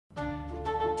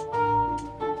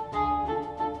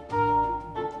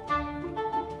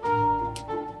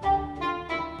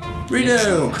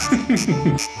Redo!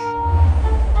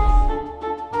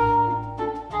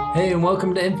 Hey, and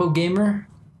welcome to InfoGamer.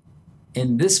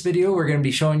 In this video, we're going to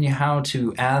be showing you how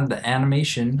to add the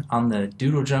animation on the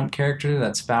Doodle Jump character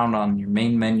that's found on your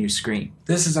main menu screen.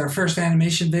 This is our first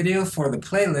animation video for the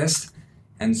playlist,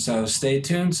 and so stay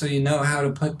tuned so you know how to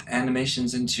put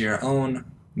animations into your own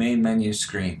main menu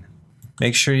screen.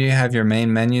 Make sure you have your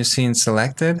main menu scene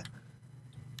selected.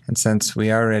 And since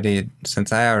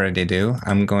I already do,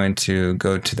 I'm going to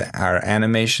go to our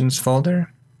animations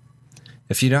folder.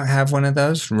 If you don't have one of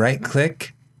those,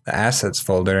 right-click the assets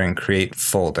folder and create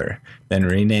folder, then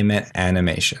rename it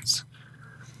animations.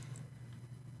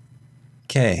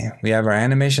 Okay, we have our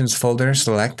animations folder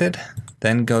selected.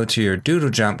 Then go to your Doodle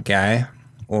Jump guy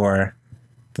or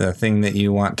the thing that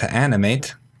you want to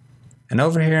animate. And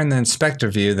over here in the inspector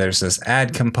view, there's this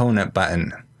add component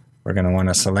button. We're going to want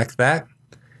to select that,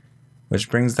 which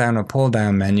brings down a pull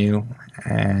down menu,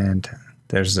 and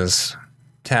there's this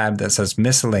tab that says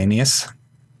miscellaneous.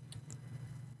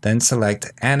 Then select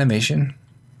animation,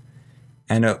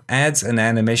 and it adds an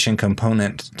animation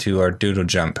component to our Doodle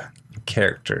Jump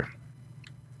character.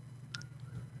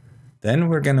 Then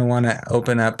we're going to want to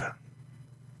open up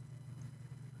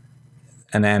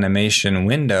an animation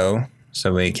window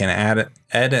so we can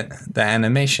edit the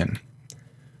animation.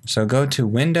 So go to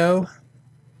Window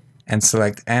and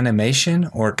select Animation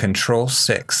or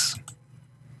Control-6.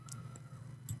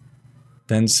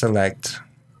 Then select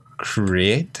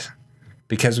Create.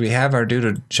 Because we have our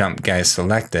Doodle Jump guy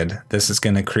selected, this is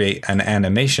going to create an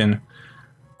animation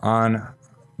on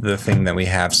the thing that we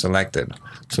have selected.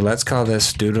 So let's call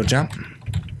this Doodle Jump.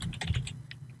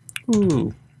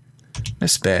 Ooh,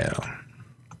 misspell.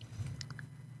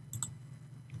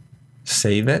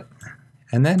 Save it,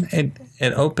 and then it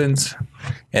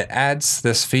adds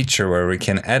this feature where we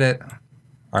can edit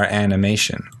our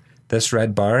animation. This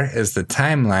red bar is the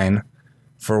timeline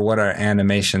for what our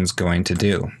animation's going to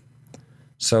do.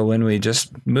 So when we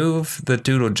just move the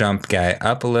Doodle Jump guy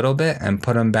up a little bit and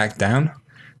put him back down,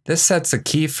 this sets a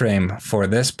keyframe for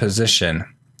this position.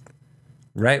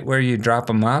 Right where you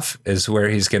drop him off is where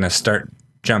he's going to start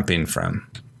jumping from.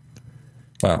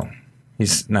 Well,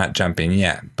 he's not jumping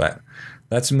yet, but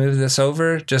let's move this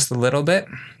over just a little bit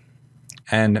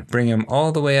and bring him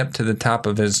all the way up to the top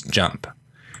of his jump.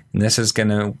 And this is going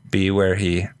to be where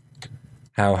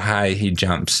how high he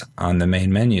jumps on the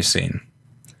main menu scene.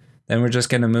 Then we're just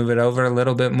going to move it over a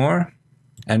little bit more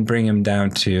and bring him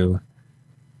down to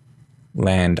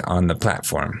land on the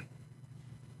platform.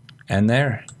 And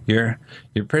there, you're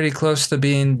pretty close to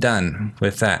being done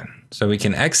with that. So we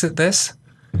can exit this.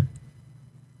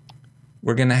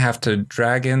 We're going to have to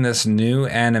drag in this new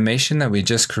animation that we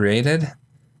just created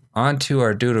onto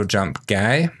our Doodle Jump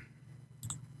guy.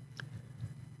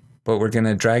 But we're going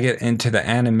to drag it into the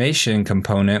animation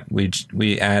component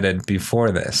we added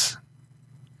before this.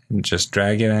 And just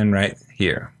drag it in right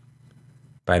here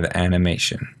by the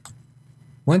animation.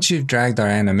 Once you've dragged our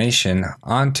animation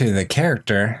onto the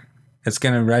character, it's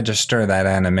going to register that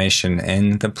animation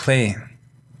in the play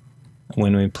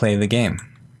when we play the game.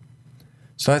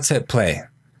 So let's hit play.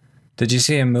 Did you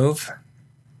see him move?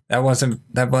 That wasn't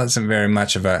very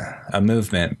much of a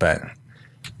movement, but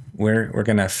we're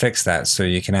going to fix that so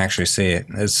you can actually see it.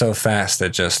 It's so fast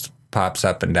it just pops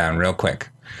up and down real quick.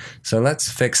 So let's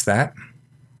fix that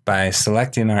by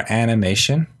selecting our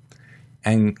animation,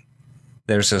 and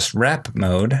there's this rep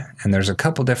mode, and there's a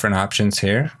couple different options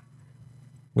here.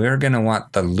 We're going to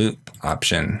want the loop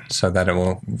option so that it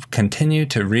will continue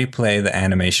to replay the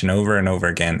animation over and over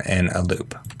again in a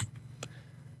loop.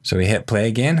 So we hit play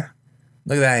again.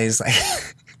 Look at that, he's like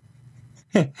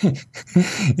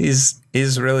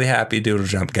he's really happy Doodle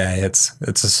Jump guy. It's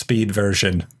a speed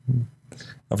version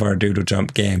of our Doodle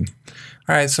Jump game.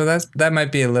 All right, so that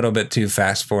might be a little bit too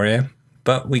fast for you,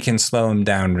 but we can slow him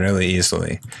down really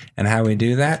easily. And how we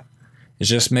do that is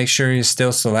just make sure he's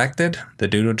still selected, the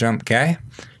Doodle Jump guy,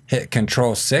 hit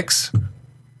Control-6,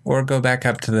 or go back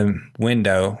up to the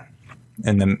window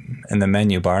in the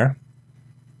menu bar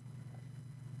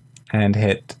and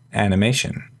hit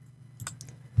Animation.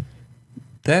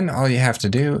 Then all you have to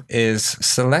do is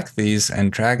select these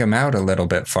and drag them out a little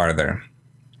bit farther.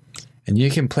 And you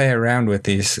can play around with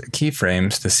these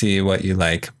keyframes to see what you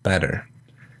like better.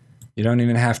 You don't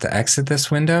even have to exit this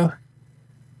window.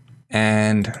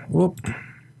 And whoop.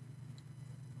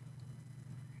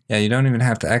 Yeah, you don't even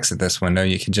have to exit this window.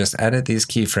 You can just edit these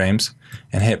keyframes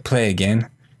and hit play again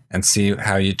and see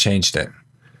how you changed it.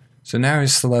 So now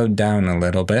he's slowed down a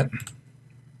little bit.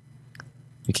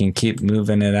 We can keep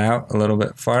moving it out a little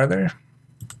bit farther.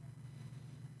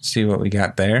 See what we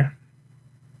got there.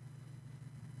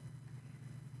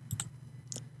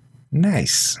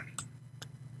 Nice.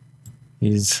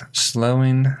 He's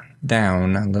slowing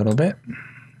down a little bit.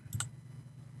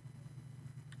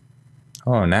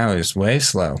 Oh, now he's way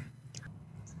slow.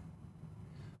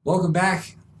 Welcome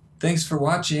back. Thanks for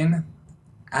watching.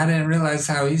 I didn't realize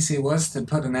how easy it was to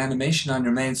put an animation on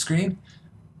your main screen,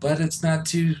 but it's not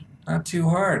too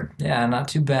hard. Yeah, not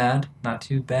too bad. Not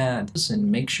too bad.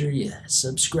 And make sure you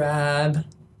subscribe.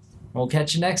 We'll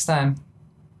catch you next time.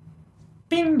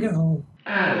 Bingo.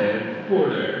 Added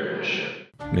footage.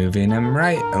 Moving him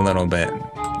right a little bit.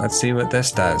 Let's see what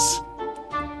this does.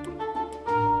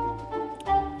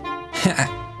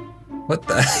 What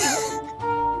the?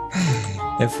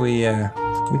 If we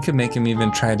could make him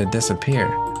even try to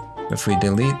disappear. If we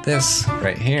delete this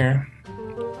right here,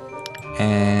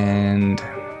 and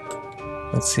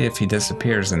let's see if he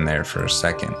disappears in there for a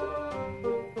second.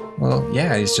 Well,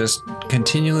 yeah, he's just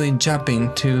continually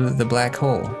jumping to the black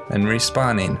hole and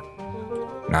respawning.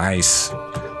 Nice.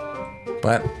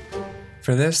 But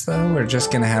for this though, we're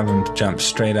just gonna have him jump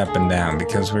straight up and down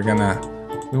because we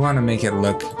want to make it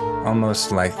look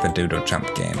almost like the Doodle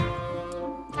Jump game.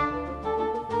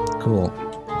 Cool.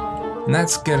 And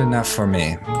that's good enough for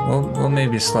me. We'll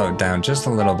maybe slow it down just a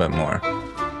little bit more.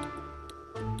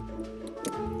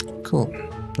 Cool.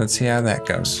 Let's see how that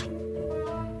goes.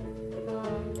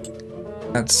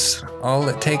 That's all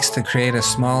it takes to create a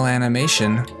small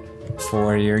animation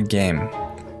for your game.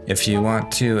 If you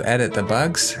want to edit the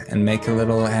bugs and make a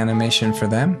little animation for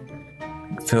them,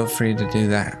 feel free to do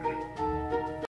that.